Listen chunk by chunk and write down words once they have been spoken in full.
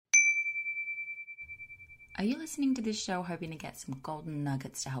Are you listening to this show hoping to get some golden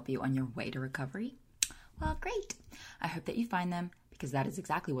nuggets to help you on your way to recovery? Well, great. I hope that you find them because that is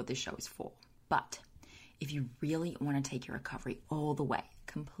exactly what this show is for. But if you really want to take your recovery all the way,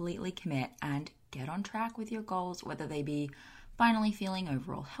 completely commit and get on track with your goals, whether they be finally feeling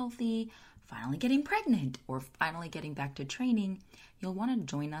overall healthy, finally getting pregnant, or finally getting back to training, you'll want to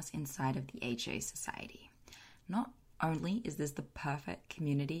join us inside of the HA Society. Not only is this the perfect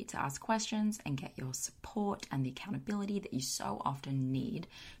community to ask questions and get your support and the accountability that you so often need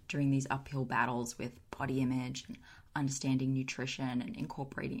during these uphill battles with body image and understanding nutrition and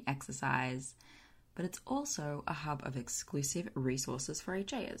incorporating exercise, but it's also a hub of exclusive resources for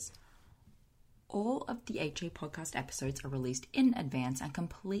HAs. All of the HA podcast episodes are released in advance and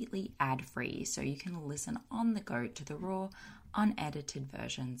completely ad-free, so you can listen on the go to the raw, unedited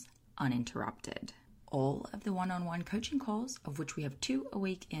versions uninterrupted. All of the one-on-one coaching calls, of which we have 2 a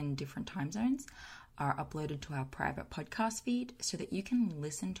week in different time zones, are uploaded to our private podcast feed so that you can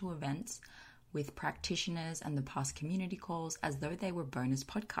listen to events with practitioners and the past community calls as though they were bonus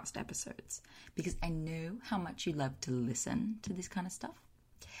podcast episodes, because I know how much you love to listen to this kind of stuff.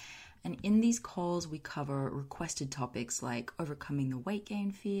 And in these calls, we cover requested topics like overcoming the weight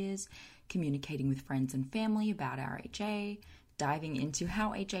gain fears, communicating with friends and family about our HA, diving into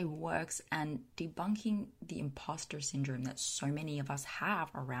how HA works, and debunking the imposter syndrome that so many of us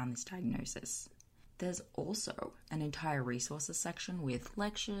have around this diagnosis. There's also an entire resources section with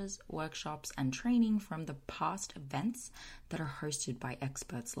lectures, workshops, and training from the past events that are hosted by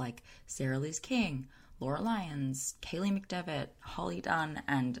experts like Sarah Liz King, Laura Lyons, Kaylee McDevitt, Holly Dunn,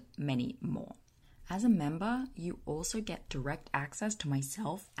 and many more. As a member, you also get direct access to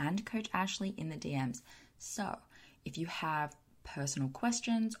myself and Coach Ashley in the DMs. So if you have personal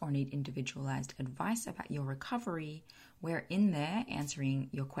questions or need individualized advice about your recovery, we're in there answering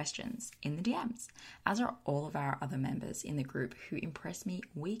your questions in the DMs, as are all of our other members in the group who impress me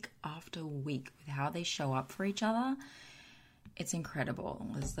week after week with how they show up for each other. It's incredible.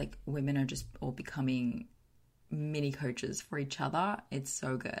 It's like women are just all becoming mini coaches for each other. It's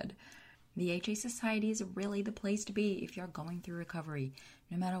so good. The HA Society is really the place to be if you're going through recovery,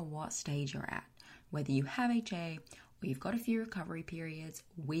 no matter what stage you're at. Whether you have HA or you've got a few recovery periods,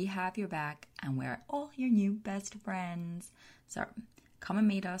 we have your back and we're all your new best friends. So come and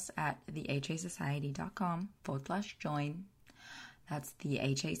meet us at thehasociety.com/join. That's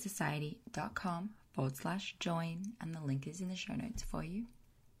thehasociety.com/join, and the link is in the show notes for you.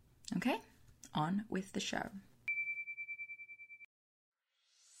 Okay, on with the show.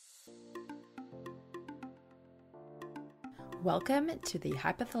 Welcome to the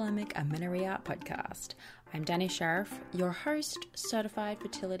Hypothalamic Amenorrhea podcast. I'm Danny Sheriff, your host, certified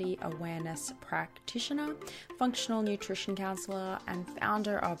fertility awareness practitioner, functional nutrition counselor, and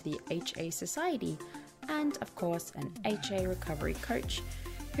founder of the HA Society, and of course, an HA recovery coach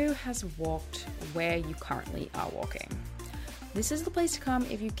who has walked where you currently are walking. This is the place to come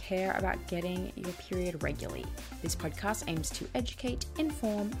if you care about getting your period regularly. This podcast aims to educate,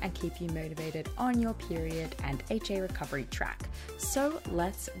 inform, and keep you motivated on your period and HA recovery track. So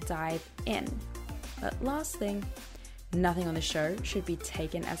let's dive in. But last thing, nothing on the show should be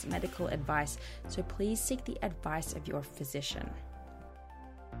taken as medical advice, so please seek the advice of your physician.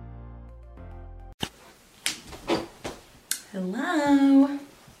 Hello.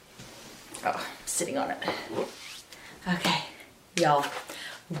 Oh, I'm sitting on it. Okay. Y'all,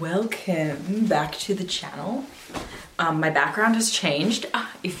 welcome back to the channel. My background has changed.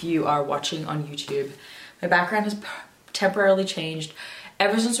 If you are watching on YouTube, my background has temporarily changed.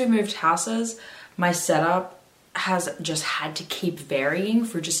 Ever since we moved houses, my setup has just had to keep varying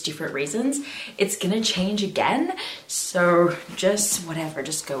for just different reasons. It's gonna change again, so just whatever,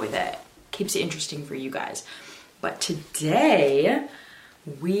 just go with it. Keeps it interesting for you guys. But today,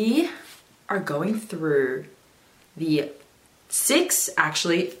 we are going through the 6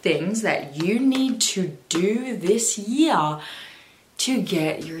 things that you need to do this year to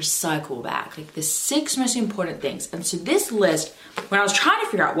get your cycle back. Like the 6 most important things. And so this list, when I was trying to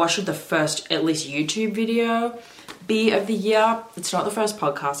figure out what should the first, at least YouTube video be of the year, it's not the first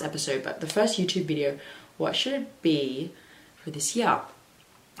podcast episode, but the first YouTube video, what should it be for this year?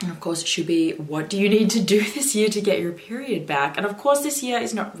 And of course it should be, what do you need to do this year to get your period back? And of course this year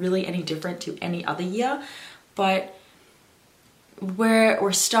is not really any different to any other year, but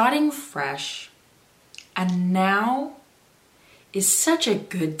we're starting fresh, and now is such a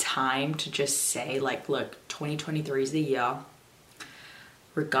good time to just say, like, look, 2023 is the year.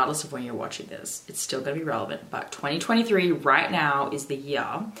 Regardless of when you're watching this, it's still going to be relevant, but 2023 right now is the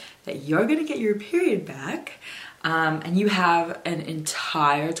year that you're going to get your period back. And you have an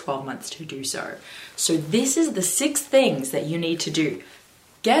entire 12 months to do so. So this is the 6 things that you need to do.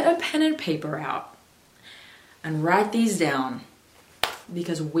 Get a pen and paper out and write these down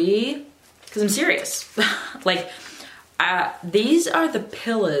because I'm serious. These are the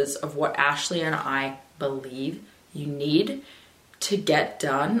pillars of what Ashley and I believe you need to get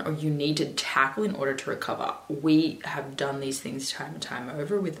done or you need to tackle in order to recover. We have done these things time and time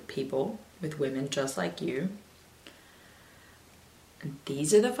over with people, with women just like you. And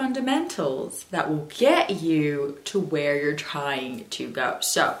these are the fundamentals that will get you to where you're trying to go.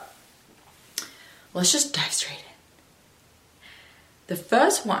 So let's just dive straight in. The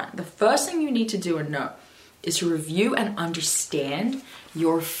first thing you need to do and know is to review and understand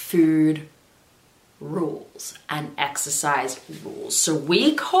your food rules and exercise rules. So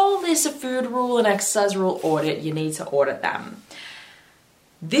we call this a food rule and exercise rule audit. You need to audit them.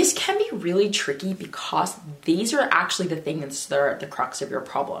 This can be really tricky because these are actually the things that are the crux of your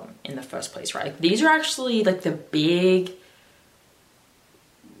problem in the first place, right? Like these are actually like the big,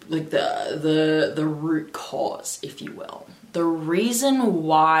 like the root cause, if you will. The reason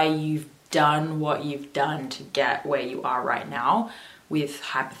why you've done what you've done to get where you are right now with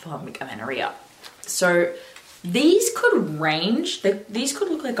hypothalamic amenorrhea. So these could range, these could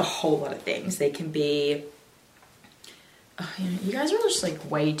look like a whole lot of things. They can be, you guys are just like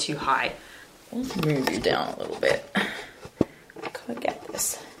way too high. Let's move you down a little bit. I could get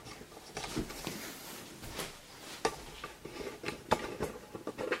this.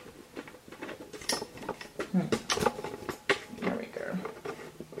 There we go.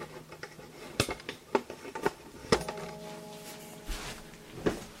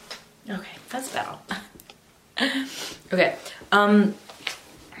 Okay, that's better. Okay.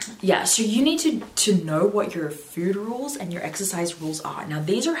 Yeah, so you need to know what your food rules and your exercise rules are. Now,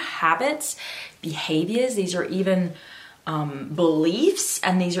 these are habits, behaviors, these are even beliefs,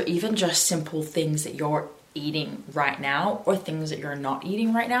 and these are even just simple things that you're eating right now or things that you're not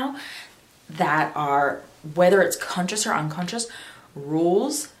eating right now that are, whether it's conscious or unconscious,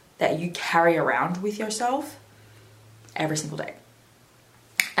 rules that you carry around with yourself every single day.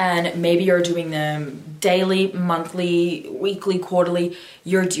 And maybe you're doing them daily, monthly, weekly, quarterly.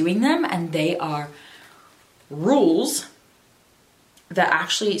 You're doing them and they are rules that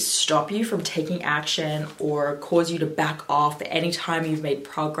actually stop you from taking action or cause you to back off any time you've made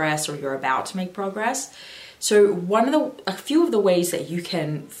progress or you're about to make progress. So a few of the ways that you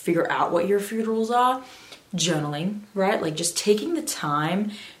can figure out what your food rules are, journaling, right? Like just taking the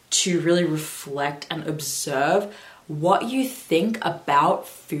time to really reflect and observe what you think about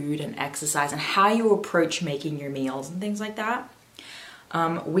food and exercise and how you approach making your meals and things like that.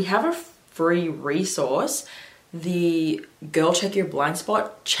 We have a free resource, the Girl Check Your Blind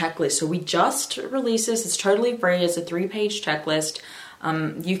Spot checklist. So we just released this. It's totally free. It's a 3-page checklist.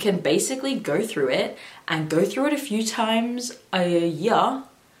 You can basically go through it and go through it a few times a year.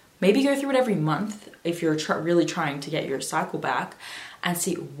 Maybe go through it every month if you're really trying to get your cycle back, and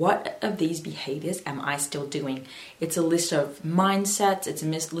see what of these behaviors am I still doing. It's a list of mindsets, it's a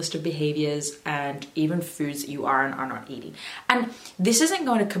list of behaviors, and even foods that you are and are not eating. And this isn't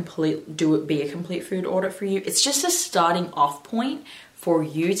going to be a complete food audit for you. It's just a starting off point for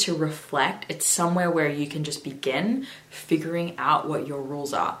you to reflect. It's somewhere where you can just begin figuring out what your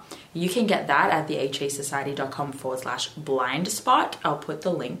rules are. You can get that at thehasociety.com/blind spot. I'll put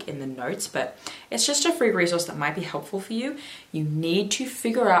the link in the notes, but it's just a free resource that might be helpful for you. You need to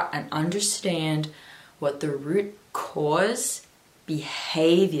figure out and understand what the root cause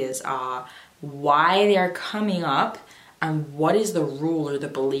behaviors are, why they are coming up, and what is the rule or the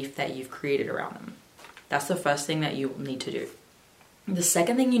belief that you've created around them. That's the first thing that you need to do. The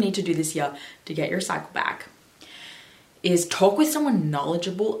second thing you need to do this year to get your cycle back is talk with someone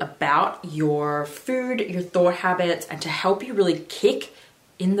knowledgeable about your food, your thought habits, and to help you really kick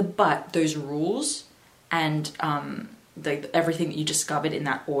in the butt those rules and everything that you discovered in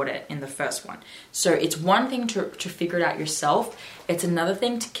that audit in the first one. So it's one thing to figure it out yourself. It's another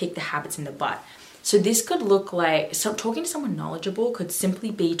thing to kick the habits in the butt. So this could look like, talking to someone knowledgeable could simply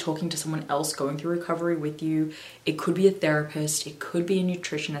be talking to someone else going through recovery with you. It could be a therapist. It could be a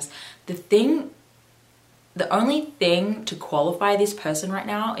nutritionist. The only thing to qualify this person right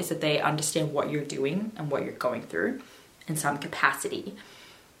now is that they understand what you're doing and what you're going through in some capacity.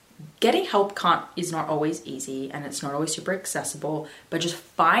 Getting help is not always easy and it's not always super accessible, but just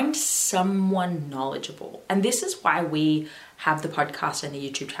find someone knowledgeable. And this is why we have the podcast and the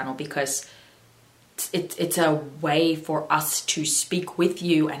YouTube channel, because it's a way for us to speak with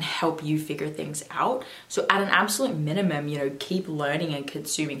you and help you figure things out. So at an absolute minimum, keep learning and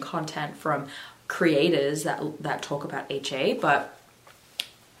consuming content from creators that talk about HA, but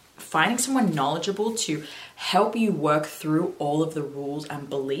finding someone knowledgeable to help you work through all of the rules and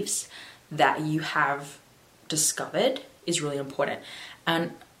beliefs that you have discovered is really important.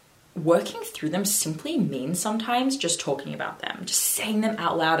 And working through them simply means sometimes just talking about them, just saying them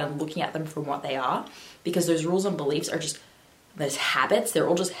out loud and looking at them from what they are, because those rules and beliefs are just, those habits, they're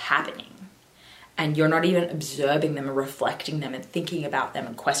all just happening. And you're not even observing them and reflecting them and thinking about them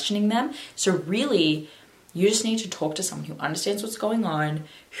and questioning them. So really, you just need to talk to someone who understands what's going on,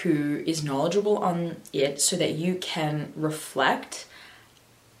 who is knowledgeable on it, so that you can reflect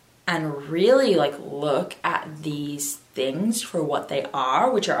and really like look at these things for what they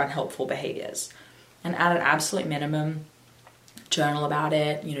are, which are unhelpful behaviors. And at an absolute minimum, journal about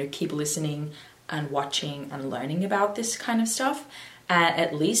it, keep listening and watching and learning about this kind of stuff. And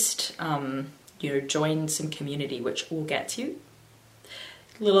at least, join some community, which we'll get to.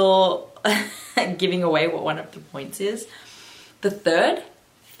 Little giving away what one of the points is. The third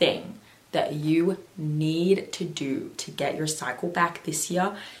thing that you need to do to get your cycle back this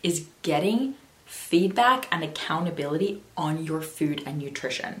year is getting feedback and accountability on your food and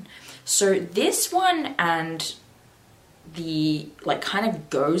nutrition. So this one and the kind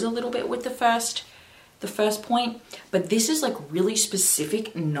of goes a little bit with the first point, but this is really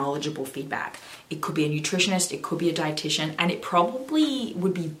specific, knowledgeable feedback. It could be a nutritionist, it could be a dietitian, and it probably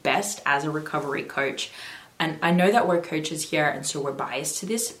would be best as a recovery coach. And I know that we're coaches here, and so we're biased to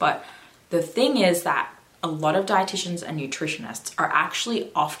this, but the thing is that a lot of dietitians and nutritionists are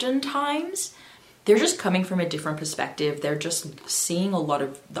actually oftentimes, they're just coming from a different perspective. They're just seeing a lot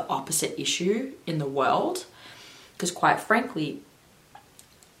of the opposite issue in the world. Because quite frankly,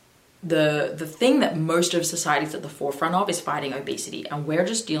 the thing that most of society is at the forefront of is fighting obesity. And we're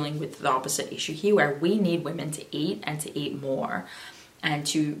just dealing with the opposite issue here, where we need women to eat and to eat more and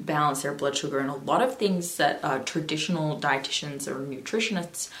to balance their blood sugar. And a lot of things that traditional dietitians or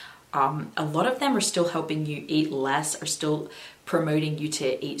nutritionists, a lot of them are still helping you eat less, are still promoting you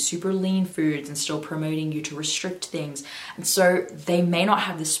to eat super lean foods and still promoting you to restrict things. And so they may not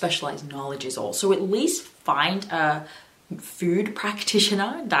have this specialized knowledge is all. So at least find a food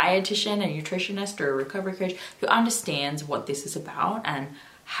practitioner, dietitian, a nutritionist, or a recovery coach who understands what this is about and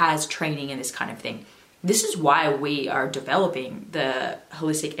has training in this kind of thing. This is why we are developing the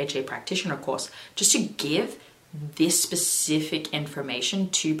Holistic HA Practitioner course, just to give this specific information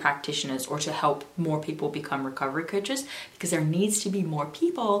to practitioners or to help more people become recovery coaches, because there needs to be more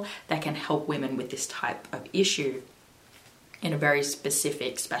people that can help women with this type of issue in a very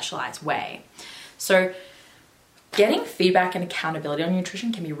specific, specialized way. So getting feedback and accountability on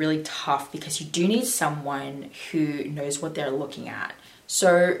nutrition can be really tough, because you do need someone who knows what they're looking at.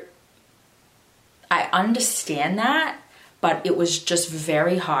 So I understand that, but it was just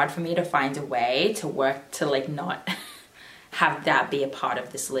very hard for me to find a way to work to not have that be a part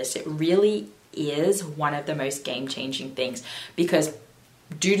of this list. It really is one of the most game-changing things, because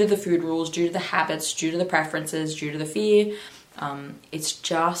due to the food rules, due to the habits, due to the preferences, due to the fear, it's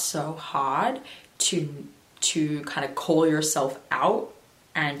just so hard to kind of call yourself out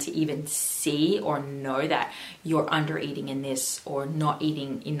and to even see or know that you're under eating in this, or not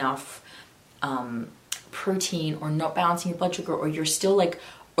eating enough protein, or not balancing your blood sugar, or you're still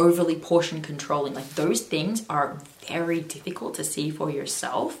overly portion controlling. Those things are very difficult to see for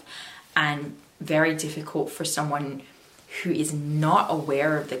yourself, and very difficult for someone who is not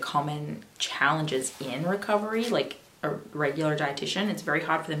aware of the common challenges in recovery, like a regular dietitian. It's very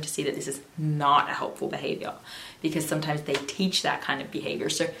hard for them to see that this is not a helpful behavior, because sometimes they teach that kind of behavior.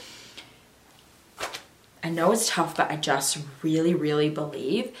 So I know it's tough, but I just really, really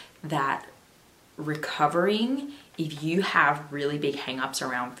believe that recovering, if you have really big hang-ups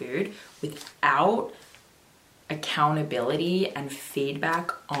around food, without accountability and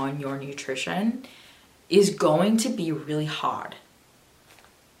feedback on your nutrition, is going to be really hard.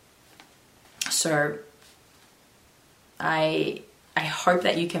 So I hope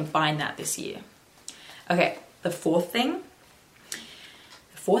that you can find that this year. Okay, the fourth thing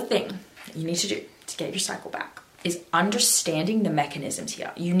you need to do to get your cycle back is understanding the mechanisms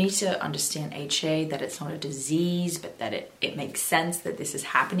here. You need to understand HA, that it's not a disease, but that it makes sense that this is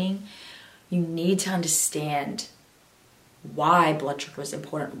happening. You need to understand why blood sugar is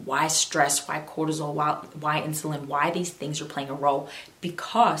important, why stress, why cortisol, why insulin, why these things are playing a role.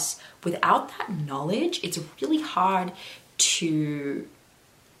 Because without that knowledge, it's really hard to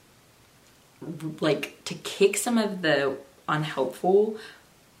kick some of the unhelpful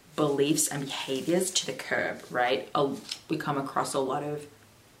beliefs and behaviors to the curb, right? We come across a lot of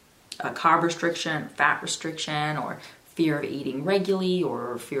carb restriction, fat restriction, or fear of eating regularly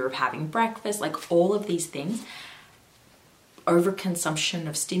or fear of having breakfast, like all of these things, overconsumption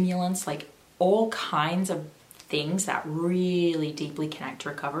of stimulants, like all kinds of things that really deeply connect to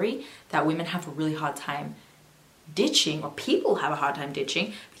recovery that women have a really hard time ditching, or people have a hard time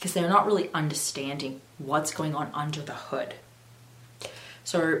ditching, because they're not really understanding what's going on under the hood.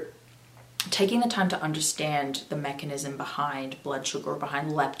 So taking the time to understand the mechanism behind blood sugar,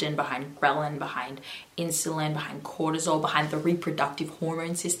 behind leptin, behind ghrelin, behind insulin, behind cortisol, behind the reproductive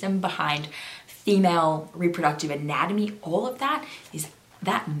hormone system, behind female reproductive anatomy, all of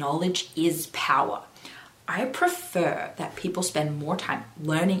that knowledge is power. I prefer that people spend more time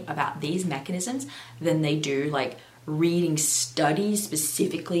learning about these mechanisms than they do like reading studies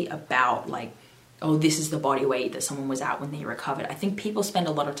specifically about like, oh, this is the body weight that someone was at when they recovered. I think people spend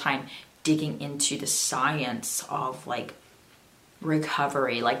a lot of time digging into the science of like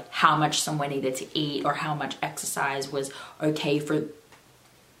recovery, like how much someone needed to eat or how much exercise was okay for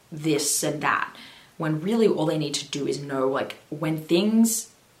this and that, when really all they need to do is know like when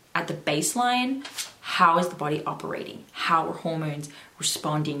things at the baseline, how is the body operating? How are hormones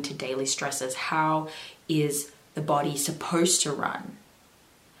responding to daily stresses? How is the body supposed to run?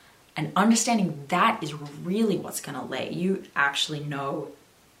 And understanding that is really what's going to let you actually know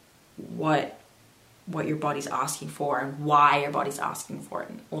what your body's asking for and why your body's asking for it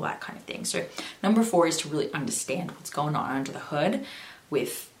and all that kind of thing. So number 4 is to really understand what's going on under the hood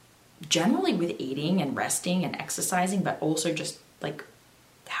generally with eating and resting and exercising, but also just like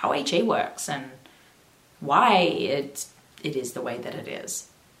how HA works and why it is the way that it is.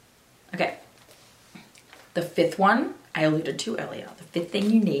 Okay. The 5th one I alluded to earlier. The 5th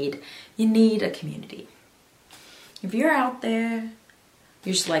thing you need a community. If you're out there,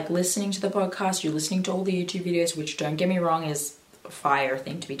 you're just like listening to the podcast, you're listening to all the YouTube videos, which don't get me wrong is a fire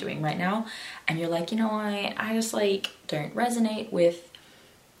thing to be doing right now. And you're like, you know, I just like don't resonate with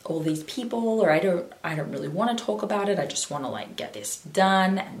all these people, or I don't really want to talk about it. I just want to like get this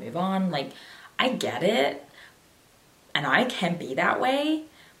done and move on. Like, I get it. And I can be that way,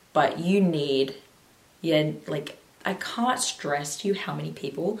 but I can't stress to you how many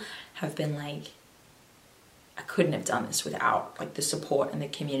people have been like, I couldn't have done this without like the support and the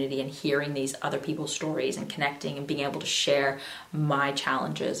community and hearing these other people's stories and connecting and being able to share my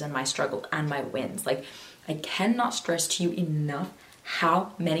challenges and my struggle and my wins. Like, I cannot stress to you enough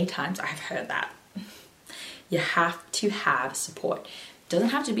how many times I've heard that. You have to have support. It doesn't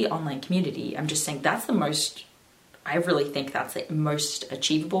have to be online community. I'm just saying I really think that's the most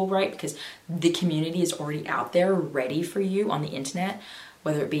achievable, right? Because the community is already out there ready for you on the internet,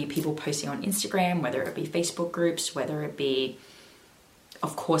 whether it be people posting on Instagram, whether it be Facebook groups, whether it be,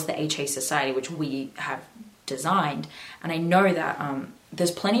 of course, the HA Society, which we have designed. And I know that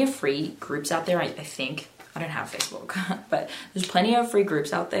there's plenty of free groups out there, I think. I don't have Facebook, but there's plenty of free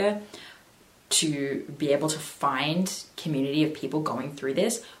groups out there to be able to find community of people going through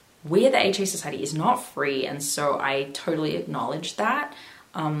this. The HA Society is not free, and so I totally acknowledge that.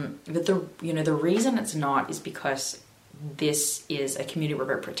 But the reason it's not is because this is a community we're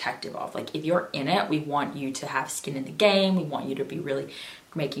very protective of. Like, if you're in it, we want you to have skin in the game. We want you to be really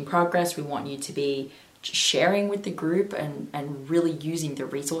making progress. We want you to be sharing with the group and really using the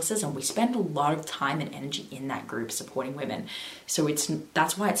resources. And we spend a lot of time and energy in that group supporting women. So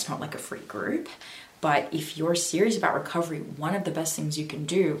that's why it's not like a free group. But if you're serious about recovery, one of the best things you can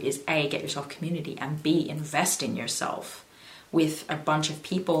do is A, get yourself community, and B, invest in yourself with a bunch of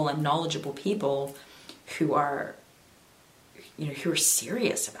people and knowledgeable people who are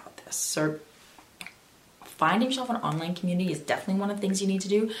serious about this. So finding yourself an online community is definitely one of the things you need to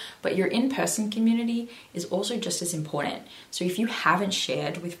do, but your in-person community is also just as important. So if you haven't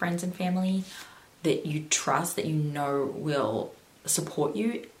shared with friends and family that you trust, that you know will support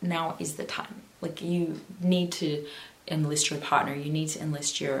you, now is the time. Like, you need to enlist your partner, you need to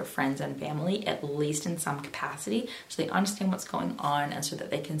enlist your friends and family, at least in some capacity, so they understand what's going on and so that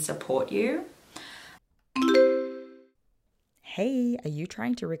they can support you. Hey, are you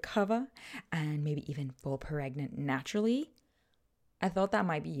trying to recover and maybe even fall pregnant naturally? I thought that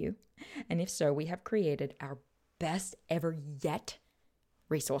might be you. And if so, we have created our best ever yet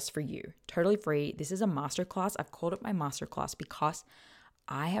resource for you. Totally free. This is a masterclass. I've called it my masterclass because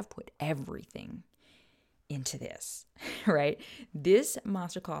I have put everything into this, right? This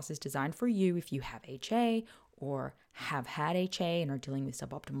masterclass is designed for you if you have HA or have had HA and are dealing with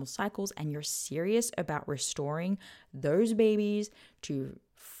suboptimal cycles and you're serious about restoring those babies to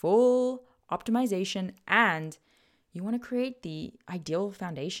full optimization and you want to create the ideal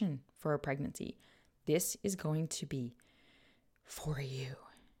foundation for a pregnancy. This is going to be for you.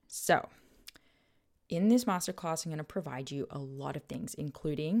 So, In this masterclass, I'm going to provide you a lot of things,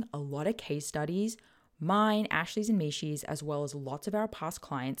 including a lot of case studies, mine, Ashley's and Mishi's, as well as lots of our past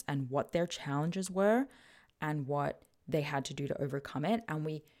clients and what their challenges were and what they had to do to overcome it. And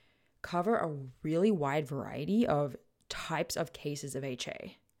we cover a really wide variety of types of cases of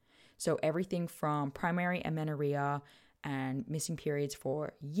HA. So everything from primary amenorrhea and missing periods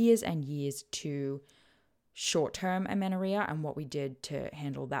for years and years to short-term amenorrhea and what we did to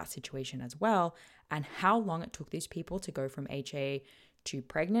handle that situation as well, and how long it took these people to go from HA to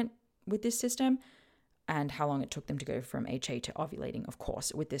pregnant with this system, and how long it took them to go from HA to ovulating, of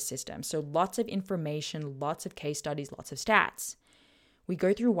course, with this system. So lots of information, lots of case studies, lots of stats. We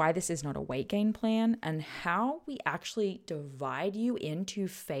go through why this is not a weight gain plan and how we actually divide you into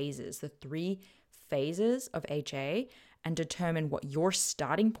phases, the 3 phases of HA, and determine what your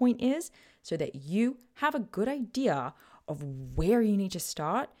starting point is so that you have a good idea of where you need to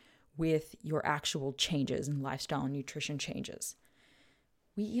start with your actual changes and lifestyle and nutrition changes.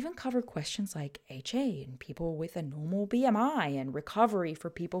 We even cover questions like HA and people with a normal BMI and recovery for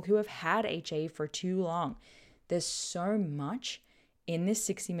people who have had HA for too long. There's so much in this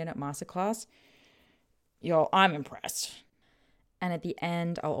 60-minute masterclass. Yo, I'm impressed. And at the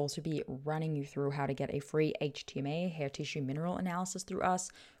end, I'll also be running you through how to get a free HTMA, hair tissue mineral analysis through us,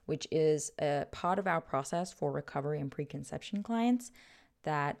 which is a part of our process for recovery and preconception clients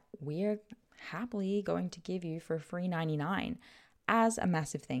that we're happily going to give you for free $99 as a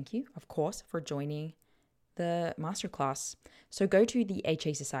massive thank you, of course, for joining the masterclass. So go to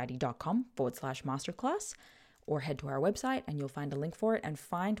thehasociety.com/masterclass or head to our website and you'll find a link for it and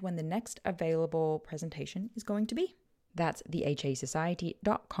find when the next available presentation is going to be. That's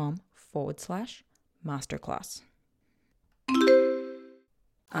thehasociety.com/masterclass.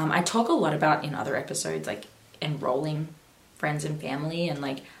 I talk a lot about in other episodes, like enrolling friends and family and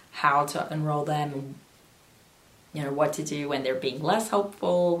like how to enroll them and, you know, what to do when they're being less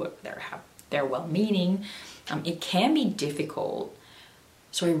helpful, they're well-meaning. It can be difficult.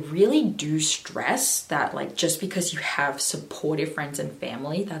 So I really do stress that, like, just because you have supportive friends and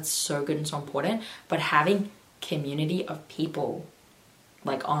family, that's so good and so important, but having community of people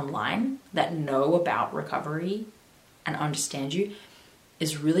like online that know about recovery and understand you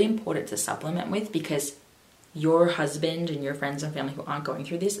is really important to supplement with, because your husband and your friends and family who aren't going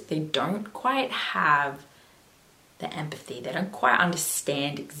through this, they don't quite have the empathy. They don't quite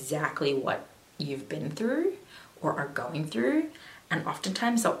understand exactly what you've been through or are going through. And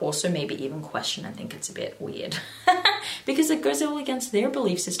oftentimes they'll also maybe even question and think it's a bit weird because it goes all against their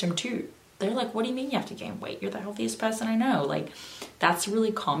belief system too. They're like, what do you mean you have to gain weight? You're the healthiest person I know. Like, that's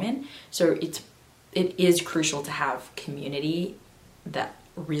really common. So it is crucial to have community that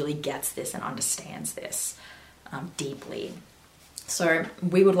really gets this and understands this deeply. So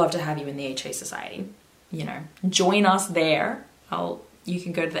we would love to have you in the HA Society. You know, join us there. You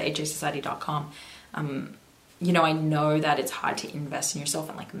can go to the HASociety.com. You know, I know that it's hard to invest in yourself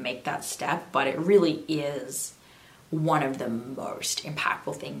and like make that step, but it really is one of the most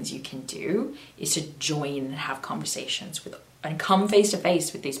impactful things you can do, is to join and have conversations with and come face to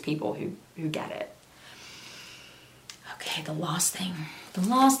face with these people who get it. Okay, the last thing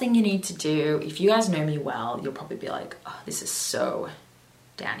you need to do, if you guys know me well, you'll probably be like, oh, this is so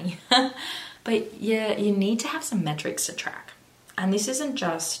Danny. But yeah, you need to have some metrics to track. And this isn't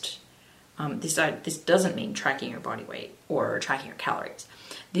just, this doesn't mean tracking your body weight or tracking your calories.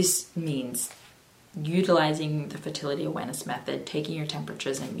 This means utilizing the fertility awareness method, taking your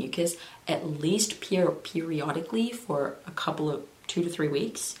temperatures and mucus at least periodically for a couple of 2 to 3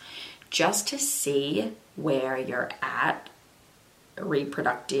 weeks, just to see where you're at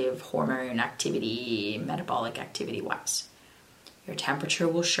reproductive hormone activity, metabolic activity wise. Your temperature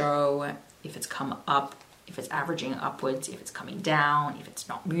will show if it's come up, if it's averaging upwards, if it's coming down, if it's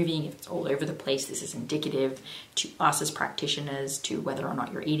not moving, if it's all over the place. This is indicative to us as practitioners to whether or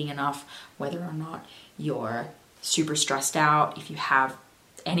not you're eating enough, whether or not you're super stressed out, if you have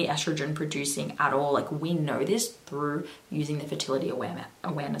any estrogen producing at all. Like, we know this through using the fertility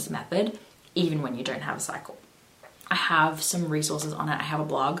awareness method, even when you don't have a cycle. I have some resources on it. I have a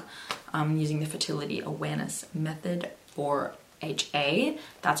blog using the fertility awareness method for HA.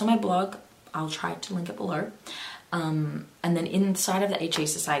 That's on my blog. I'll try to link it below. And then inside of the HA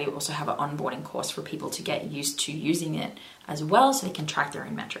Society, we also have an onboarding course for people to get used to using it as well, so they can track their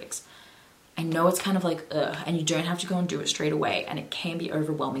own metrics. I know it's kind of like, and you don't have to go and do it straight away, and it can be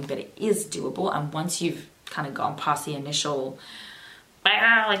overwhelming, but it is doable. And once you've kind of gone past the initial,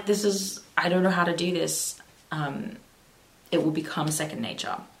 like, this is, I don't know how to do this, it will become second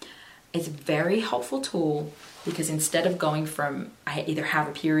nature. It's a very helpful tool because instead of going from I either have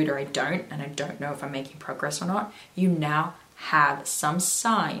a period or I don't, and I don't know if I'm making progress or not, you now have some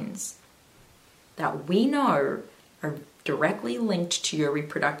signs that we know are directly linked to your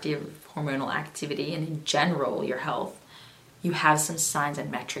reproductive hormonal activity and in general your health. You have some signs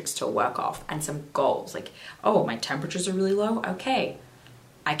and metrics to work off and some goals like, oh, my temperatures are really low. Okay,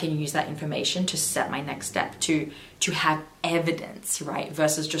 I can use that information to set my next step, to have evidence, right?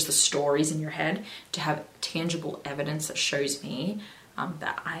 Versus just the stories in your head, to have tangible evidence that shows me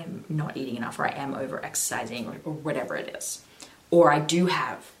that I'm not eating enough or I am over exercising or whatever it is. Or I do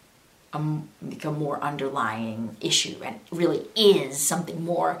have a more underlying issue and it really is something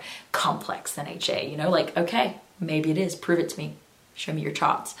more complex than HA, you know, like, okay, maybe it is, prove it to me, show me your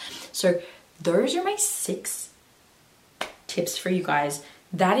charts. So those are my 6 tips for you guys.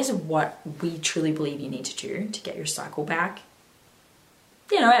 That is what we truly believe you need to do to get your cycle back,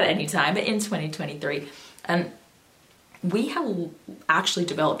 you know, at any time, but in 2023. And we have actually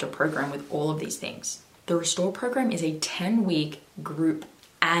developed a program with all of these things. The Restore program is a 10-week group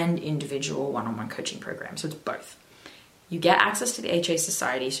and individual one-on-one coaching program. So it's both. You get access to the HA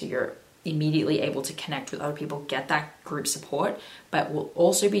Society, so you're immediately able to connect with other people, get that group support, but we'll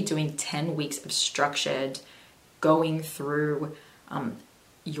also be doing 10 weeks of structured going through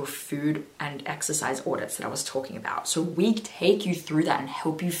your food and exercise audits that I was talking about. So we take you through that and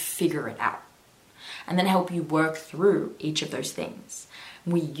help you figure it out and then help you work through each of those things.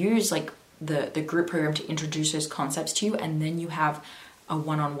 We use like the group program to introduce those concepts to you, and then you have a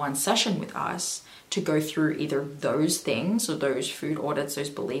one-on-one session with us to go through either those things or those food audits, those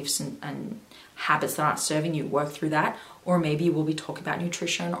beliefs and habits that aren't serving you, work through that. Or maybe we'll be talking about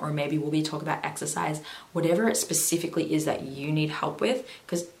nutrition, or maybe we'll be talking about exercise, whatever it specifically is that you need help with,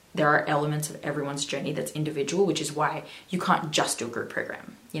 because there are elements of everyone's journey that's individual, which is why you can't just do a group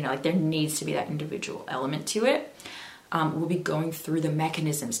program. You know, like there needs to be that individual element to it. We'll be going through the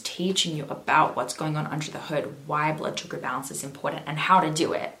mechanisms, teaching you about what's going on under the hood, why blood sugar balance is important and how to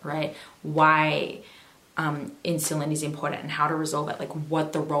do it, right? Why insulin is important and how to resolve it, like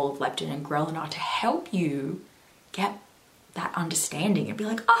what the role of leptin and ghrelin are to help you get that understanding and be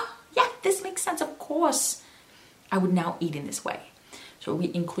like, oh, yeah, this makes sense. Of course, I would now eat in this way. So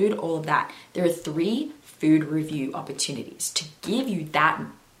we include all of that. There are 3 food review opportunities to give you that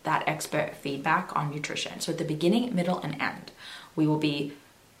expert feedback on nutrition. So at the beginning, middle, and end, we will be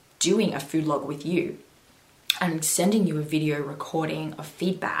doing a food log with you and sending you a video recording of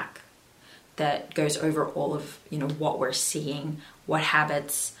feedback that goes over all of, you know, what we're seeing, what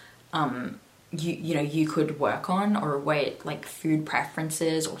habits you could work on, or like food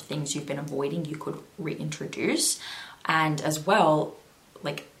preferences or things you've been avoiding you could reintroduce. And as well,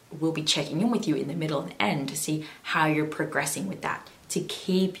 like we'll be checking in with you in the middle and end to see how you're progressing with that, to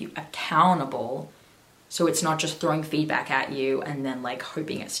keep you accountable. So it's not just throwing feedback at you and then like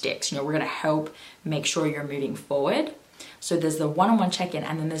hoping it sticks. You know, we're going to help make sure you're moving forward. So there's the one-on-one check-in,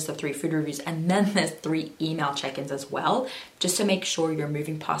 and then there's the 3 food reviews, and then there's 3 email check-ins as well, just to make sure you're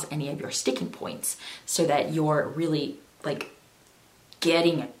moving past any of your sticking points so that you're really like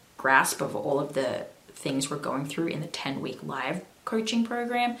getting a grasp of all of the things we're going through in the 10-week live coaching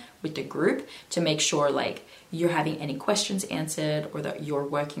program with the group, to make sure like you're having any questions answered or that you're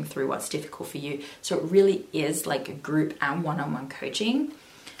working through what's difficult for you. So it really is like a group and one-on-one coaching,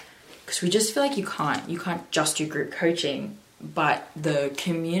 because we just feel like you can't just do group coaching, but the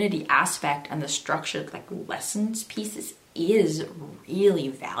community aspect and the structured like lessons pieces is really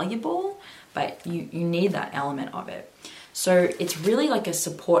valuable, but you need that element of it. So it's really like a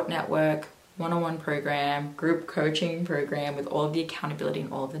support network, one-on-one program, group coaching program with all of the accountability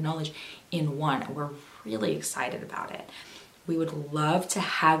and all of the knowledge in one. We're really excited about it. We would love to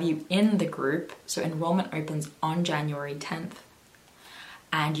have you in the group. So enrollment opens on January 10th,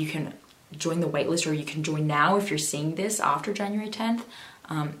 and you can join the waitlist, or you can join now if you're seeing this after January 10th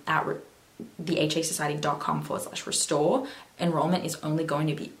at thehasociety.com/restore. Enrollment is only going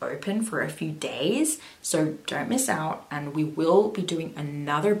to be open for a few days, so don't miss out. And we will be doing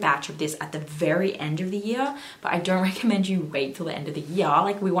another batch of this at the very end of the year, but I don't recommend you wait till the end of the year.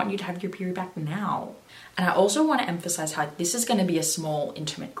 Like, we want you to have your period back now. And I also want to emphasize how this is going to be a small,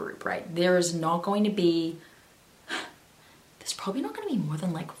 intimate group, right? There's probably not going to be more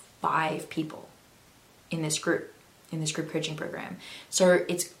than like 5 people in this group coaching program. So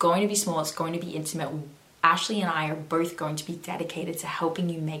it's going to be small, it's going to be intimate. Ashley and I are both going to be dedicated to helping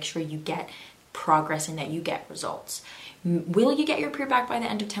you make sure you get progress and that you get results. Will you get your period back by the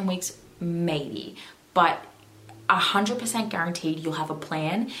end of 10 weeks? Maybe. But 100% guaranteed you'll have a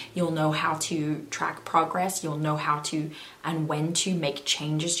plan. You'll know how to track progress. You'll know how to and when to make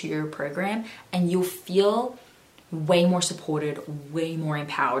changes to your program, and you'll feel way more supported, way more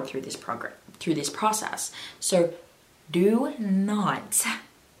empowered through this process. So do not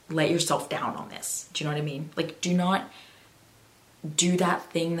let yourself down on this. Do you know what I mean? Like, do not do that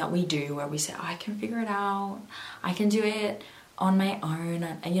thing that we do where we say, I can figure it out. I can do it on my own.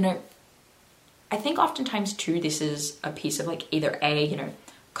 And you know, I think oftentimes too, this is a piece of like either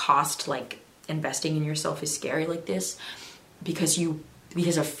cost, like investing in yourself is scary like this because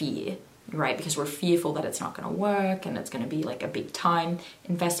of fear, right? Because we're fearful that it's not going to work and it's going to be like a big time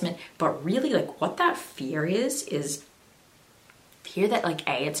investment. But really, like, what that fear is fear that like,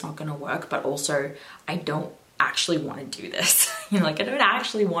 it's not going to work, but also I don't actually want to do this. Like, I don't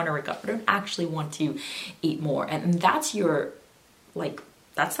actually want to recover. I don't actually want to eat more. And that's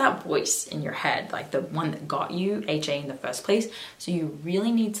that's that voice in your head, like the one that got you HA in the first place. So you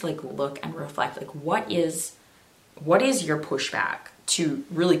really need to like look and reflect, like, what is your pushback to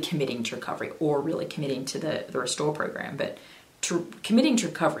really committing to recovery, or really committing to the Restore program, but to committing to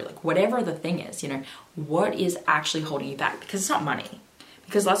recovery, like whatever the thing is, what is actually holding you back? Because it's not money.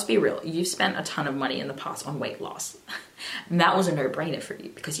 Because let's be real, you've spent a ton of money in the past on weight loss. And that was a no-brainer for you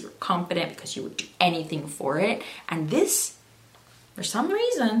because you were confident, because you would do anything for it. And this, for some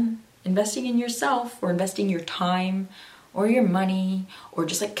reason, investing in yourself, or investing your time or your money, or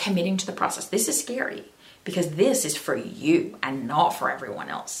just like committing to the process, this is scary because this is for you and not for everyone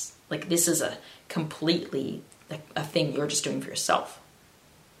else. Like, this is a completely like a thing you're just doing for yourself.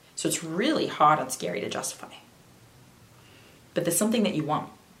 So it's really hard and scary to justify. But there's something that you want.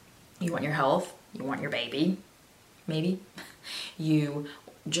 You want your health, you want your baby, maybe. You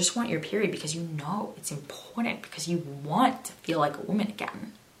just want your period because you know it's important, because you want to feel like a woman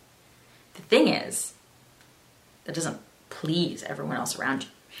again. The thing is, that doesn't please everyone else around you.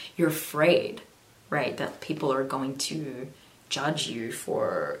 You're afraid, right, that people are going to judge you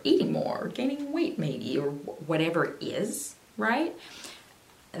for eating more, or gaining weight maybe, or whatever it is, right?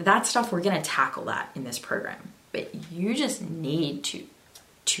 That stuff, we're going to tackle that in this program. But you just need to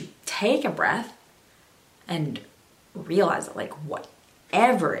take a breath and realize that, like,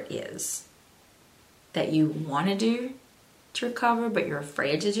 whatever it is that you want to do to recover, but you're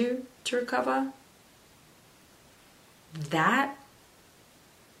afraid to do to recover, that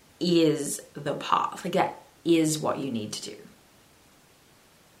is the path. Like, that is what you need to do.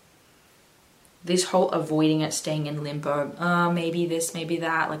 This whole avoiding it, staying in limbo, maybe this, maybe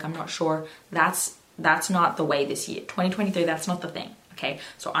that, like, I'm not sure, that's not the way this year. 2023, that's not the thing, okay?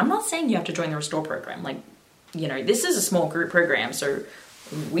 So I'm not saying you have to join the Restore program. Like, this is a small group program, so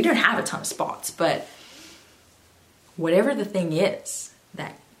we don't have a ton of spots. But whatever the thing is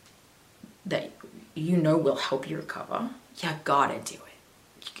that will help you recover, you gotta do it.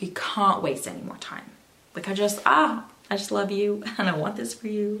 You can't waste any more time. Like, I just love you and I want this for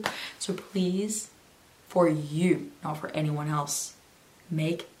you. So please, for you, not for anyone else,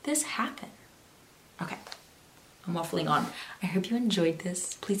 make this happen. Okay, I'm waffling on. I hope you enjoyed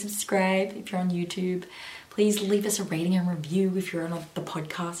this. Please subscribe if you're on YouTube. Please leave us a rating and review if you're on the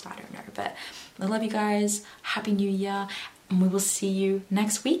podcast. I don't know, but I love you guys. Happy New Year. And we will see you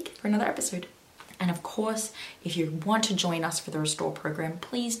next week for another episode. And of course, if you want to join us for the Restore program,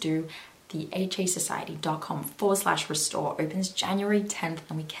 please do. The hasociety.com/restore opens January 10th,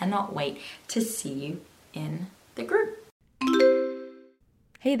 and we cannot wait to see you in the group.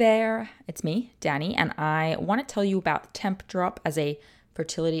 Hey there, it's me, Danny, and I want to tell you about Tempdrop as a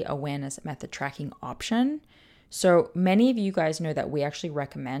fertility awareness method tracking option. So many of you guys know that we actually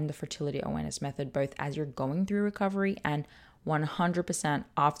recommend the fertility awareness method both as you're going through recovery and 100%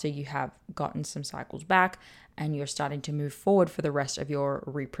 after you have gotten some cycles back and you're starting to move forward for the rest of your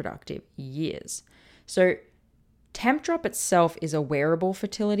reproductive years. So Tempdrop itself is a wearable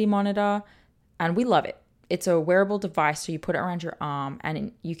fertility monitor, and we love it. It's a wearable device, so you put it around your arm,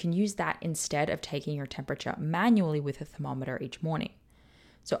 and you can use that instead of taking your temperature manually with a thermometer each morning.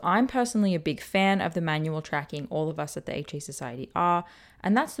 So I'm personally a big fan of the manual tracking. All of us at the HA Society are,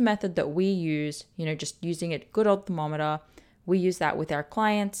 and that's the method that we use, just using a good old thermometer. We use that with our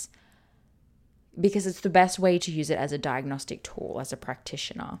clients because it's the best way to use it as a diagnostic tool as a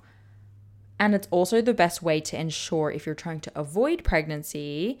practitioner. And it's also the best way to ensure, if you're trying to avoid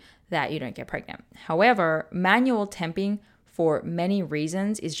pregnancy, that you don't get pregnant. However, manual temping for many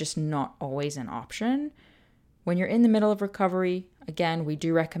reasons is just not always an option. When you're in the middle of recovery, again, we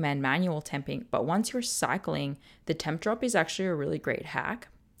do recommend manual temping, but once you're cycling, the Tempdrop is actually a really great hack.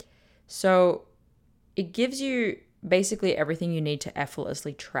 So it gives you basically everything you need to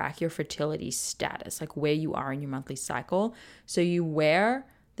effortlessly track your fertility status, like where you are in your monthly cycle. So you wear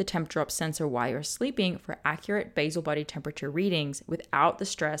the temp drop sensor while you're sleeping for accurate basal body temperature readings without the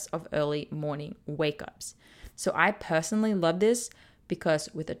stress of early morning wake-ups. So I personally love this because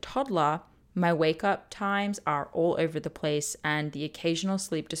with a toddler, my wake-up times are all over the place, and the occasional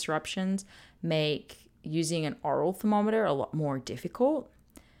sleep disruptions make using an oral thermometer a lot more difficult.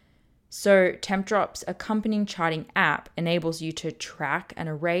 So Tempdrop's accompanying charting app enables you to track an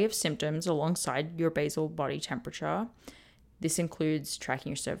array of symptoms alongside your basal body temperature. This includes tracking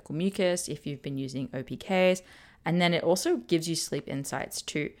your cervical mucus if you've been using OPKs, and then it also gives you sleep insights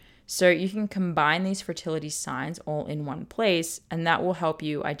too. So you can combine these fertility signs all in one place, and that will help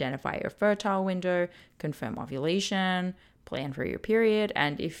you identify your fertile window, confirm ovulation, plan for your period,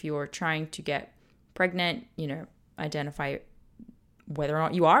 and if you're trying to get pregnant, identify whether or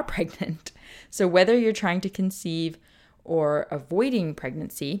not you are pregnant. So whether you're trying to conceive or avoiding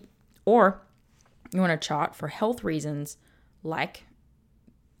pregnancy, or you want to chart for health reasons like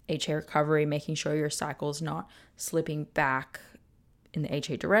HA recovery, making sure your cycle's not slipping back in the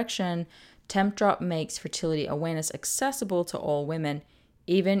HA direction, Tempdrop makes fertility awareness accessible to all women,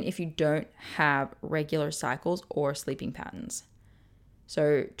 even if you don't have regular cycles or sleeping patterns.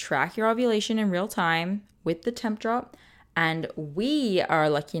 So track your ovulation in real time with the Tempdrop, and we are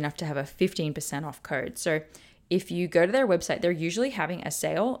lucky enough to have a 15% off code. So if you go to their website, they're usually having a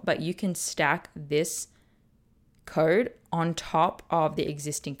sale, but you can stack this code on top of the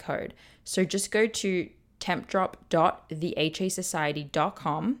existing code. So just go to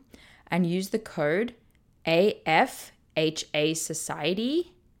tempdrop.thehasociety.com and use the code AFHA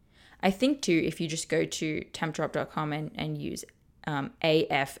Society. I think too, if you just go to tempdrop.com and use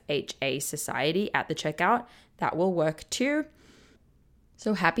AFHA Society at the checkout, that will work too.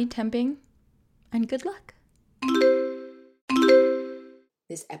 So happy temping and good luck.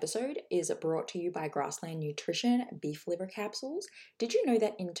 This episode is brought to you by Grassland Nutrition beef liver capsules. Did you know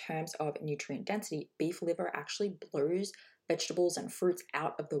that in terms of nutrient density, beef liver actually blows vegetables and fruits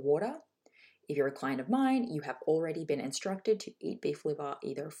out of the water? If you're a client of mine, you have already been instructed to eat beef liver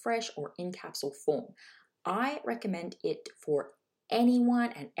either fresh or in capsule form. I recommend it for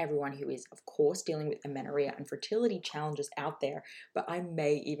anyone and everyone who is, of course, dealing with amenorrhea and fertility challenges out there, but I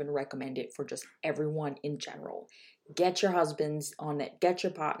may even recommend it for just everyone in general. Get your husbands on it, get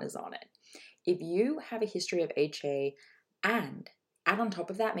your partners on it. If you have a history of HA and add on top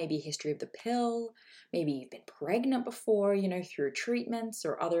of that maybe a history of the pill, maybe you've been pregnant before, through treatments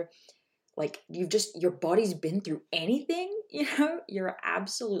or other, your body's been through anything, you're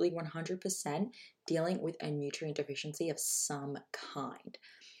absolutely 100% dealing with a nutrient deficiency of some kind.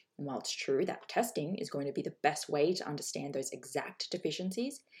 And while it's true that testing is going to be the best way to understand those exact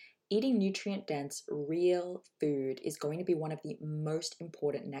deficiencies, eating nutrient-dense, real food is going to be one of the most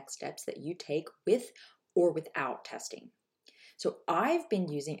important next steps that you take with or without testing. So I've been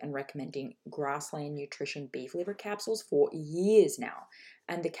using and recommending Grassland Nutrition beef liver capsules for years now.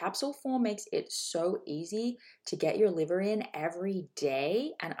 And the capsule form makes it so easy to get your liver in every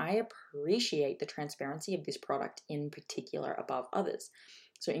day. And I appreciate the transparency of this product in particular above others.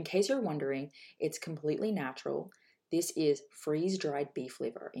 So in case you're wondering, it's completely natural. This is freeze-dried beef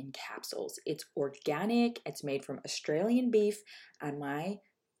liver in capsules. It's organic, it's made from Australian beef, and my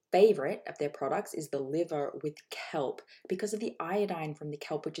favorite of their products is the liver with kelp because of the iodine from the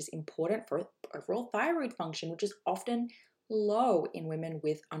kelp, which is important for overall thyroid function, which is often low in women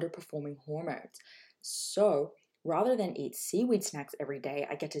with underperforming hormones. So rather than eat seaweed snacks every day,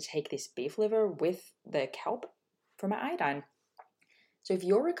 I get to take this beef liver with the kelp for my iodine. So if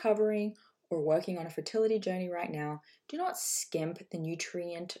you're recovering or working on a fertility journey right now, do not skimp the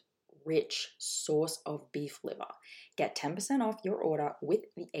nutrient-rich source of beef liver. Get 10% off your order with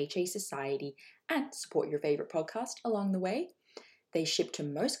the HA Society and support your favorite podcast along the way. They ship to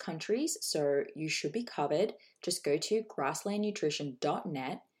most countries, so you should be covered. Just go to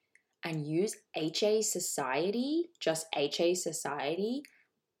grasslandnutrition.net and use HA Society, just HA Society,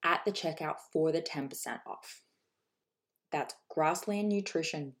 at the checkout for the 10% off. That's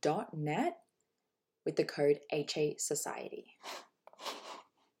grasslandnutrition.net with the code HA Society.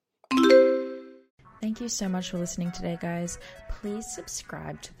 Thank you so much for listening today, guys. Please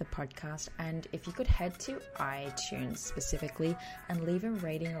subscribe to the podcast, and if you could head to iTunes specifically and leave a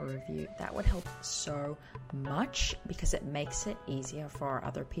rating or review, that would help so much because it makes it easier for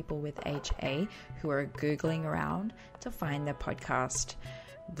other people with HA who are Googling around to find the podcast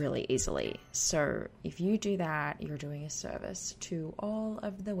really easily. So if you do that, you're doing a service to all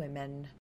of the women